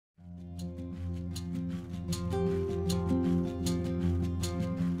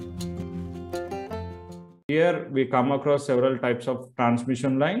here we come across several types of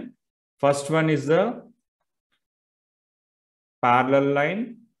transmission line. First one is the parallel line.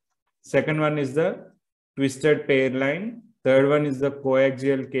 Second one is the twisted pair line. Third one is the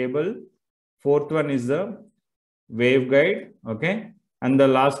coaxial cable. Fourth one is the waveguide. Okay. And the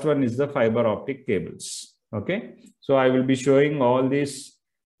last one is the fiber optic cables. Okay. So I will be showing all these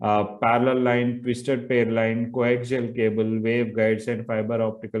parallel line, twisted pair line, coaxial cable, waveguides, and fiber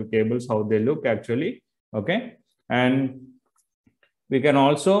optical cables, how they look actually. Okay. And we can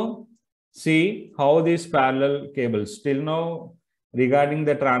also see how these parallel cables, till now regarding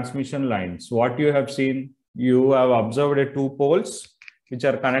the transmission lines, what you have seen, you have observed two poles which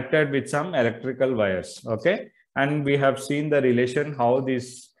are connected with some electrical wires. Okay. And we have seen the relation, how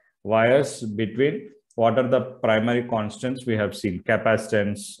these wires between, what are the primary constants we have seen,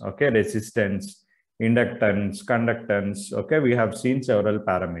 capacitance, okay, resistance, inductance, conductance. Okay. We have seen several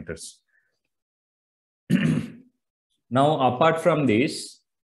parameters. Now, apart from this,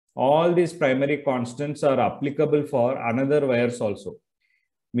 all these primary constants are applicable for another wires also.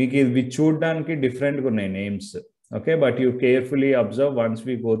 We చూడడానికి different names. Okay, but you carefully observe once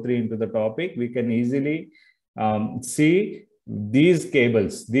we go through into the topic, we can easily see these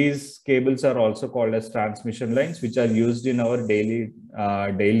cables. These cables are also called as transmission lines, which are used in our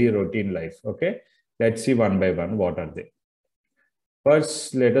daily routine life. Okay, let's see one by one what are they.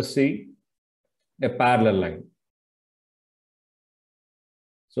 First, let us see a parallel line.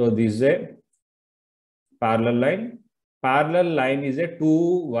 So this is a parallel line. Parallel line is a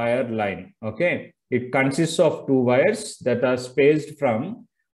two-wire line. Okay, it consists of two wires that are spaced from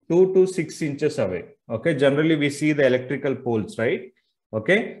 2 to 6 inches away. Okay, generally we see the electrical poles, right?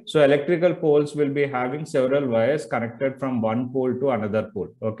 Okay, so electrical poles will be having several wires connected from one pole to another pole.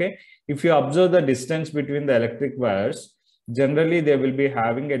 Okay, if you observe the distance between the electric wires, generally they will be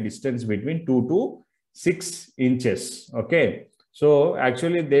having a distance between 2 to 6 inches. Okay. So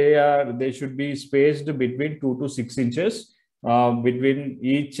actually they should be spaced between 2 to 6 inches between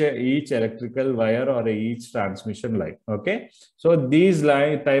each electrical wire or each transmission line. Okay. So these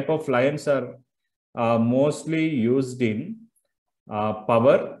type of lines are mostly used in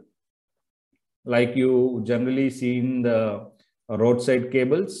power, like you generally see in the roadside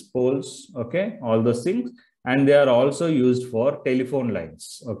cables, poles. Okay. All those things. And they are also used for telephone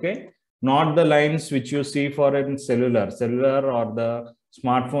lines. Okay. Not the lines which you see for in cellular or the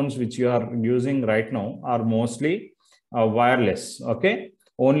smartphones which you are using right now are mostly wireless. Okay,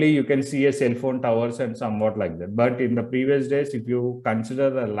 only you can see a cell phone towers and somewhat like that. But in the previous days, if you consider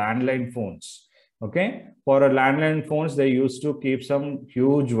the landline phones, okay, for a landline phones they used to keep some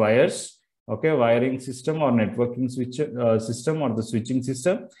huge wires, okay, wiring system or networking switch system or the switching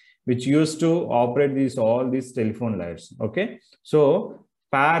system which used to operate all these telephone lines. Okay, so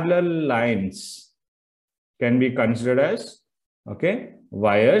parallel lines can be considered as, okay,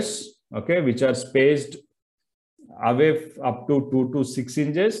 wires, okay, which are spaced away up to 2 to 6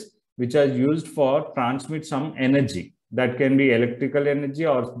 inches, which are used for transmit some energy. That can be electrical energy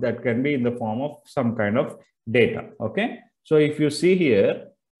or that can be in the form of some kind of data. Okay, so if you see here,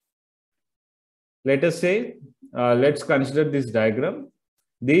 let us say, let's consider this diagram.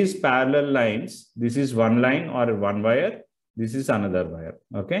 These parallel lines, this is one line or one wire. This is another wire.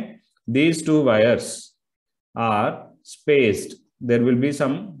 Okay, these two wires are spaced. There will be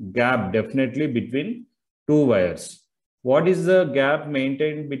some gap definitely between two wires. What is the gap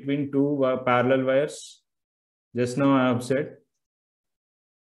maintained between two parallel wires? Just now I have said.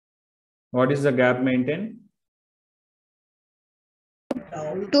 What is the gap maintained?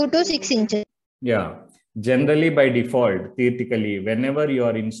 2 to 6 inches. Yeah, generally by default, theoretically, whenever you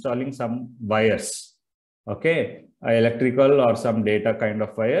are installing some wires, okay, electrical or some data kind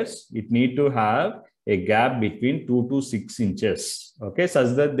of wires, it need to have a gap between 2 to 6 inches, okay,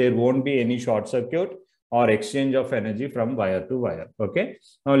 such that there won't be any short circuit or exchange of energy from wire to wire. Okay,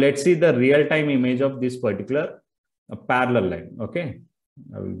 now let's see the real-time image of this particular parallel line. Okay,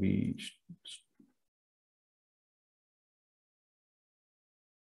 I will be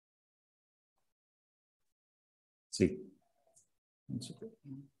see.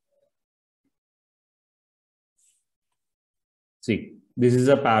 See, this is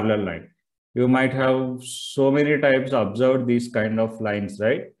a parallel line. You might have so many times observed these kind of lines,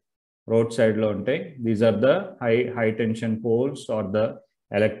 right? Roadside lonte. These are the high tension poles or the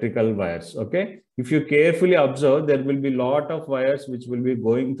electrical wires. Okay. If you carefully observe, there will be a lot of wires which will be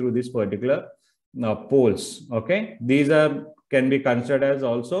going through this particular poles. Okay. These can be considered as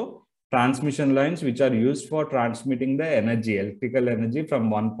also transmission lines which are used for transmitting the energy, electrical energy from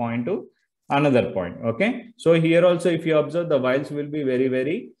one point to another point. Okay, so here also if you observe, the wires will be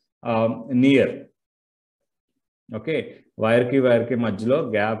very near. Okay, wire ki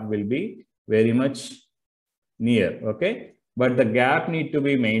madhyalo gap will be very much near. Okay, but the gap need to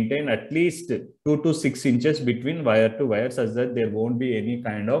be maintained at least 2 to 6 inches between wire to wire, such that there won't be any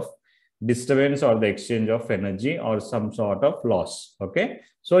kind of disturbance or the exchange of energy or some sort of loss. Okay,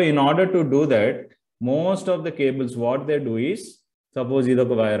 so in order to do that, most of the cables, what they do is, suppose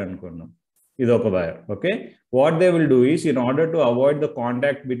idoka wire anukunnam, idoka wire. Okay, what they will do is, in order to avoid the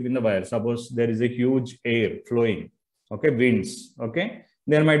contact between the wires, suppose there is a huge air flowing, okay, winds, okay,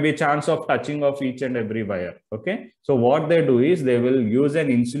 there might be a chance of touching of each and every wire. Okay, so what they do is, they will use an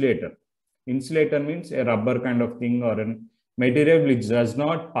insulator. Insulator means a rubber kind of thing or a material which does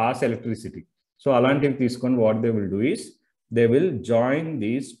not pass electricity. So alantiv తీసుకొని what they will do is, they will join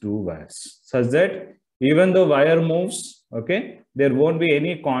these two wires such that even though wire moves, okay, there won't be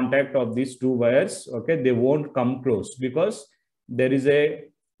any contact of these two wires. Okay, they won't come close because there is a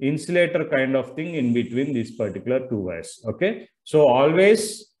insulator kind of thing in between these particular two wires. Okay, so always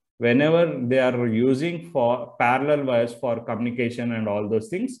whenever they are using for parallel wires for communication and all those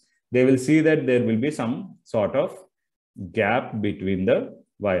things, they will see that there will be some sort of gap between the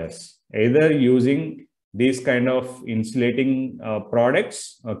wires, either using these kind of insulating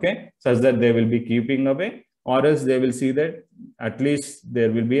products, okay, such that they will be keeping away, or else they will see that at least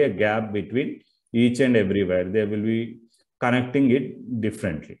there will be a gap between each and every wire. They will be connecting it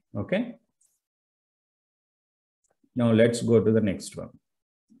differently. Okay, now let's go to the next one.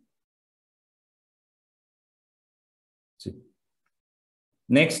 See,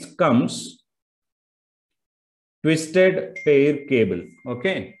 next comes twisted pair cable.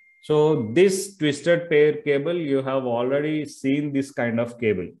 Okay, so this twisted pair cable, you have already seen this kind of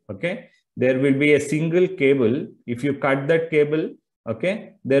cable. Okay, there will be a single cable. If you cut that cable,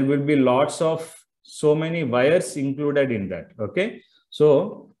 okay, there will be lots of so many wires included in that. Okay,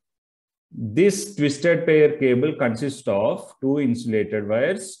 so this twisted pair cable consists of two insulated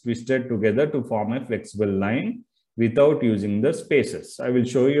wires twisted together to form a flexible line without using the spacers. I will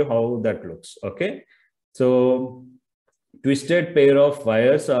show you how that looks. Okay, so twisted pair of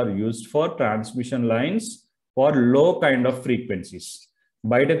wires are used for transmission lines for low kind of frequencies.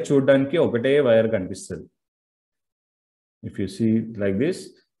 బయటకు చూడడానికి ఒకటే wire కనిపిస్తుంది. If you see like this,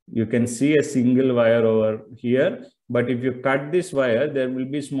 you can see a single wire over here, but if you cut this wire, there will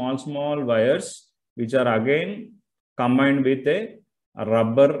be small wires which are again combined with a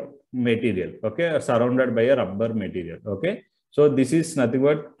rubber material. Okay, surrounded by a rubber material. Okay, so this is nothing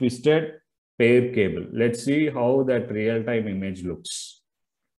but twisted pair cable. Let's see how that real-time image looks.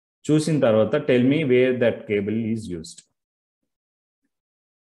 Choosing tarvata, tell me where that cable is used.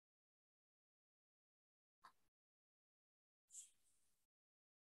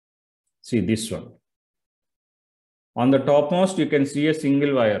 See this one. On the topmost, you can see a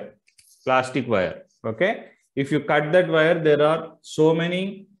single wire, plastic wire. Okay, if you cut that wire, there are so many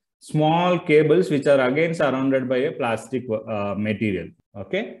small cables which are again surrounded by a plastic material.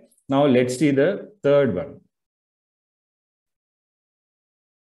 Okay, now let's see the third one.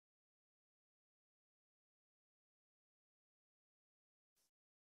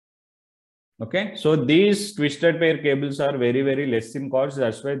 Okay, so these twisted pair cables are very less in cost.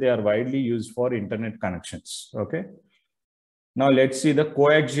 That's why they are widely used for internet connections. Okay, now let's see the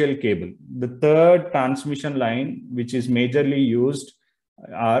coaxial cable. The third transmission line which is majorly used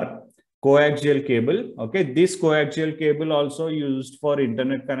are coaxial cable. Okay, this coaxial cable also used for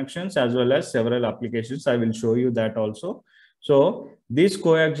internet connections as well as several applications. I will show you that also. So this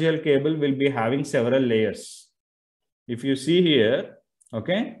coaxial cable will be having several layers. If you see here,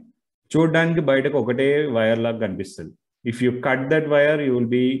 okay, చూడడానికి బయటకు ఒకటే wire లాగా కనిపిస్తుంది. If you cut that wire, you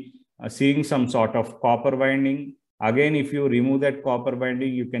will be seeing some sort of copper winding. Again, if you remove that copper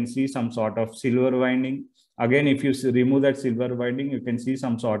winding, you can see some sort of silver winding. Again, if you remove that silver winding, you can see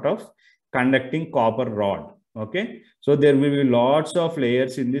some sort of conducting copper rod. Okay, so there will be lots of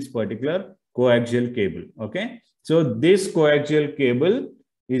layers in this particular coaxial cable. Okay, so this coaxial cable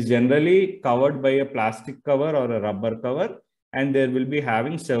is generally covered by a plastic cover or a rubber cover, and there will be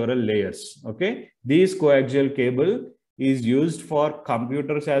having several layers. Okay, this coaxial cable is used for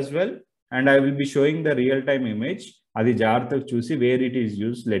computers as well, and I will be showing the real-time image. Adi jaarthaga chusi where it is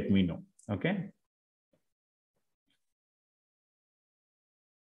used, let me know. Okay,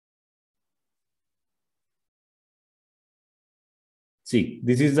 see,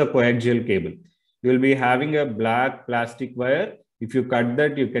 this is the coaxial cable. You will be having a black plastic wire. If you cut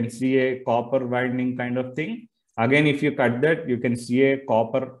that, you can see a copper winding kind of thing. Again, if you cut that, you can see a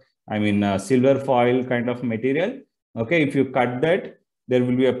copper, silver foil kind of material. Okay, if you cut that, there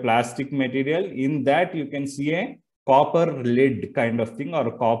will be a plastic material. In that, you can see a copper lid kind of thing or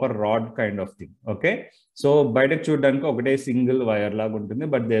a copper rod kind of thing. Okay, so బయటకు చూడడానికి ఒకటే single wire లాగా ఉంటుంది,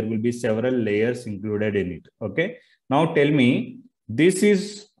 but there will be several layers included in it. Okay, now tell me, this is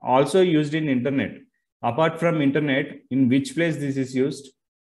also used in internet. Apart from internet, in which place this is used?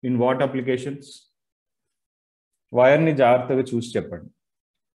 In what applications? Wire ని జాగ్రత్తగా చూసి చెప్పండి.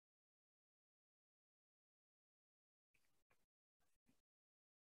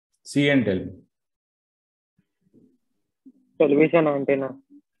 See and tell me. Television antenna.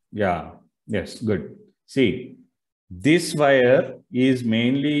 Yeah, yes, good. See, this wire is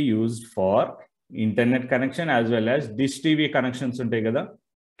mainly used for internet connection as well as dish TV connections untai kada,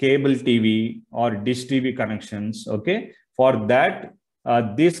 cable TV or dish TV connections. Okay, for that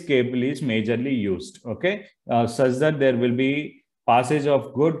this cable is majorly used. Okay, such that there will be passage of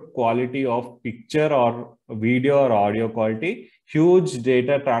good quality of picture or video or audio quality. Huge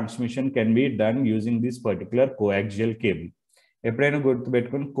data transmission can be done using this particular coaxial cable. ఎప్పుడైనా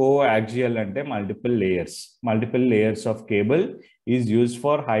గుర్తుపెట్టుకుని coaxial అంటే multiple layers of cable is used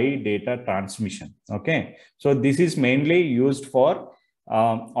for high data transmission. Okay, so this is mainly used for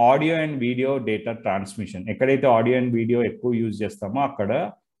audio and video data transmission. ఎక్కడైతే audio and video ఎక్కువ use చేస్తామో అక్కడ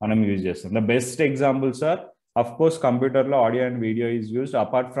మనం use చేస్తాం. The best examples are of course కంప్యూటర్లో audio and video is used.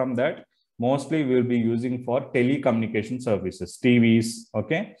 Apart from that mostly we will be using for telecommunication services, TVs,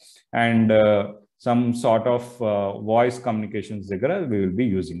 okay, and some sort of voice communications దగ్గర we will be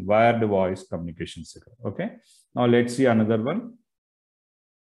using wired voice communications దగ్గర. Okay, now let's see another one.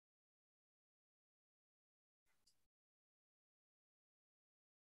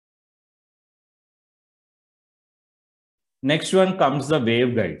 Next one comes the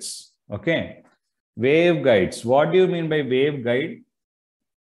waveguides. Okay, waveguides, what do you mean by waveguide?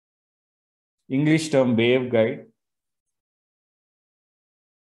 English term waveguide.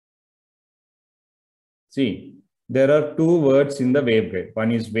 See, there are two words in the waveguide.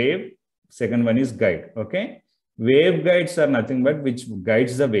 One is wave, second one is guide. Okay, waveguides are nothing but which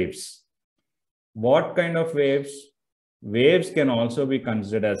guides the waves. What kind of waves? Waves can also be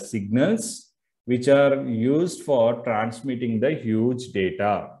considered as signals which are used for transmitting the huge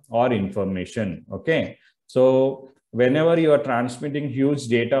data or information. Okay, so whenever you are transmitting huge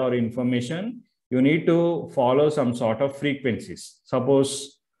data or information, you need to follow some sort of frequencies. Suppose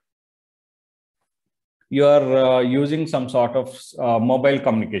you are using some sort of mobile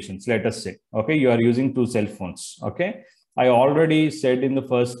communications, let us say. Okay, you are using two cell phones. Okay, I already said in the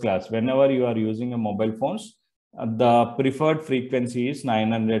first class, whenever you are using a mobile phones, the preferred frequency is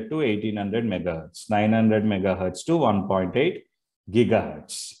 900 to 1800 megahertz, 900 megahertz to 1.8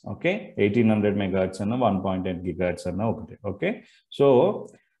 gigahertz. Okay, 1800 megahertz and 1.8 gigahertz and okay. Okay, so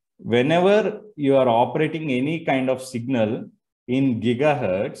whenever you are operating any kind of signal in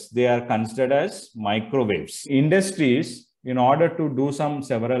gigahertz, they are considered as microwaves. Industries, in order to do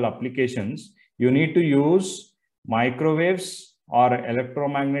several applications, you need to use microwaves or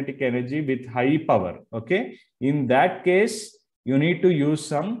electromagnetic energy with high power. Okay, in that case you need to use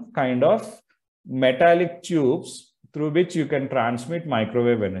some kind of metallic tubes through which you can transmit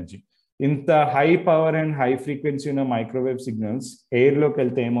microwave energy. ఇంత high power and high frequency ఉన్న microwave signals ఎయిర్లోకి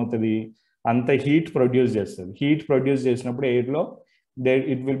వెళ్తే ఏమవుతుంది, అంత heat produce చేస్తుంది. Heat produce చేసినప్పుడు ఎయిర్లో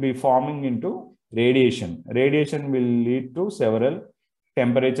it will be farming in to radiation. Radiation will lead to several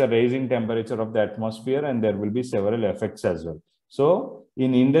raising temperature of the atmosphere, and there will be several effects as well. So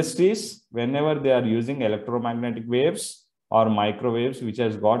in industries, whenever they are using electromagnetic waves or microwaves which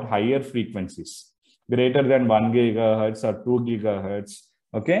has got higher frequencies greater than 1 gigahertz or 2 gigahertz,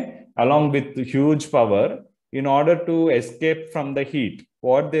 okay, along with huge power, in order to escape from the heat,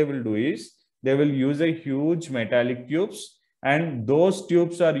 what they will do is they will use a huge metallic tubes, and those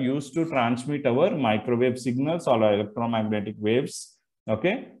tubes are used to transmit our microwave signals or electromagnetic waves,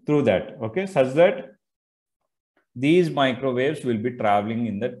 okay, through that. Okay, such that these microwaves will be traveling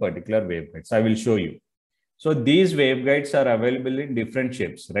in that particular waveguides. I will show you. So these waveguides are available in different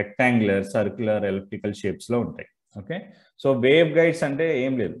shapes, rectangular, circular, elliptical shapes lo untai. Okay, so waveguides ante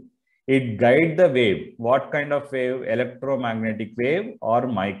em ledhu, it guide the wave. What kind of wave? Electromagnetic wave or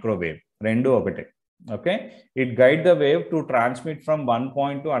microwave, rendu okate. Okay, it guide the wave to transmit from one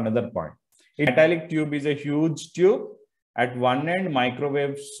point to another point. A metallic tube is a huge tube. At one end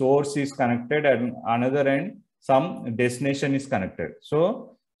microwave source is connected, and another end some destination is connected. So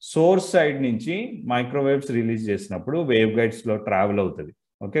source side nunchi microwaves release చేసినప్పుడు wave guides లో travel అవుతుంది.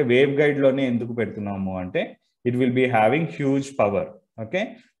 Okay, wave guide లోనే ఎందుకు పెడుతున్నాము అంటే it will be having huge power. Okay,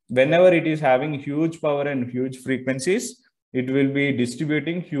 whenever it is having huge power and huge frequencies, it will be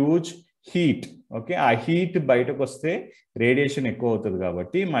distributing huge heat okay ఆ heat బయటకు వస్తే రేడియేషన్ ఎక్కువ అవుతుంది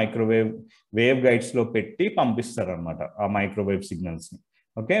కాబట్టి మైక్రోవేవ్ వేవ్ గైడ్స్ లో పెట్టి పంపిస్తారు అనమాట ఆ మైక్రోవేవ్ సిగ్నల్స్ ని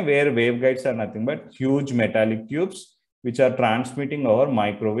okay where wave guides are nothing but huge metallic tubes which are transmitting our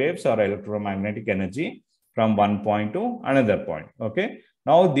microwaves or electromagnetic energy from one point to another point okay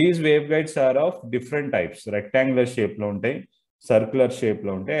now these waveguides are of different types rectangular shape lo untai circular shape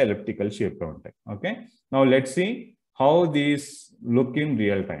lo untai elliptical shape lo untai okay now let's see how these look in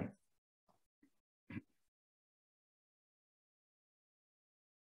real time.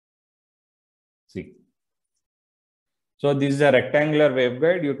 See, so this is a rectangular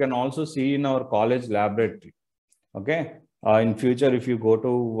waveguide. You can also see in our college laboratory. Okay, in future if you go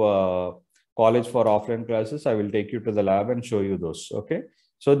to college for offline classes, I will take you to the lab and show you those. Okay,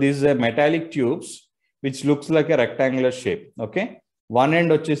 so these are metallic tubes which looks like a rectangular shape. Okay, one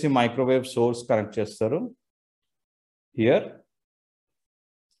end vachesi microwave source connect chestaru here,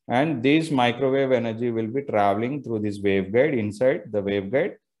 and this microwave energy will be traveling through this waveguide inside the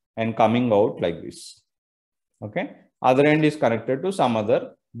waveguide and coming out like this. Okay, other end is connected to some other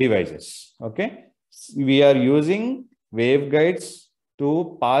devices. Okay, we are using waveguides to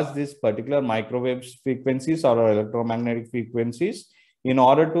pass this particular microwave frequencies or electromagnetic frequencies in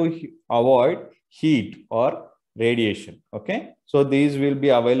order to avoid heat or radiation. Okay, so these will be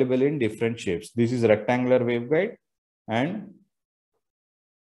available in different shapes. This is rectangular waveguide and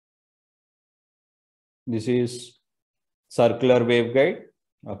this is circular waveguide.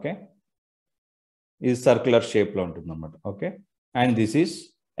 Okay, is circular shape lo untundi annamata. Okay, and this is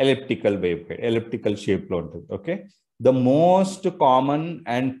elliptical waveguide, elliptical shape lo untundi. Okay, the most common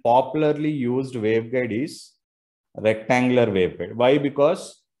and popularly used waveguide is rectangular waveguide. Why? Because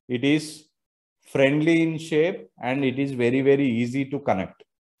it is friendly in shape and it is very, very easy to connect.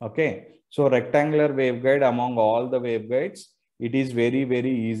 Okay, so rectangular waveguide among all the waveguides, it is very,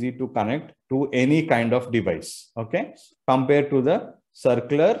 very easy to connect to any kind of device. Okay, compared to the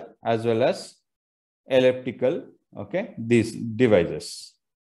circular as well as elliptical, okay, these devices.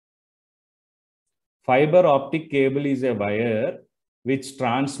 Fiber optic cable is a wire which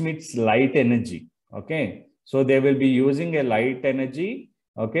transmits light energy. Okay, so they will be using a light energy,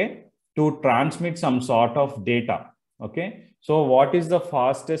 okay, to transmit some sort of data. Okay, so what is the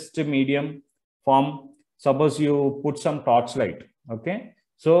fastest medium form? Suppose you put some torchlight. Okay,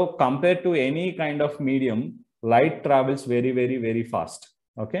 so compared to any kind of medium, light travels very, very, very fast.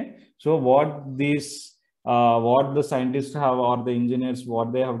 Okay, so what the scientists have or the engineers,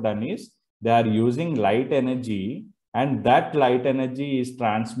 what they have done is they are using light energy, and that light energy is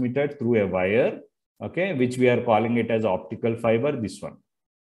transmitted through a wire, okay, which we are calling it as optical fiber, this one,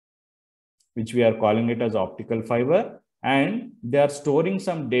 which we are calling it as optical fiber, and they are storing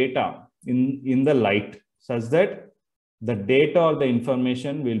some data in the light such that the data or the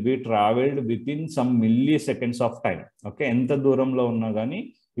information will be traveled within some milliseconds of time. Okay, enta dooramlo unna gani,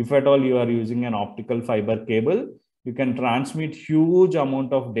 if at all you are using an optical fiber cable, you can transmit huge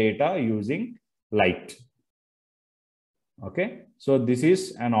amount of data using light. Okay, so this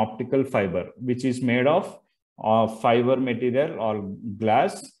is an optical fiber which is made of fiber material or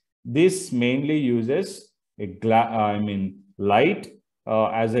glass. This mainly uses a light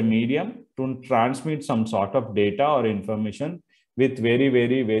as a medium to transmit some sort of data or information with very,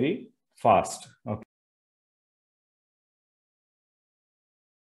 very, very fast. Okay.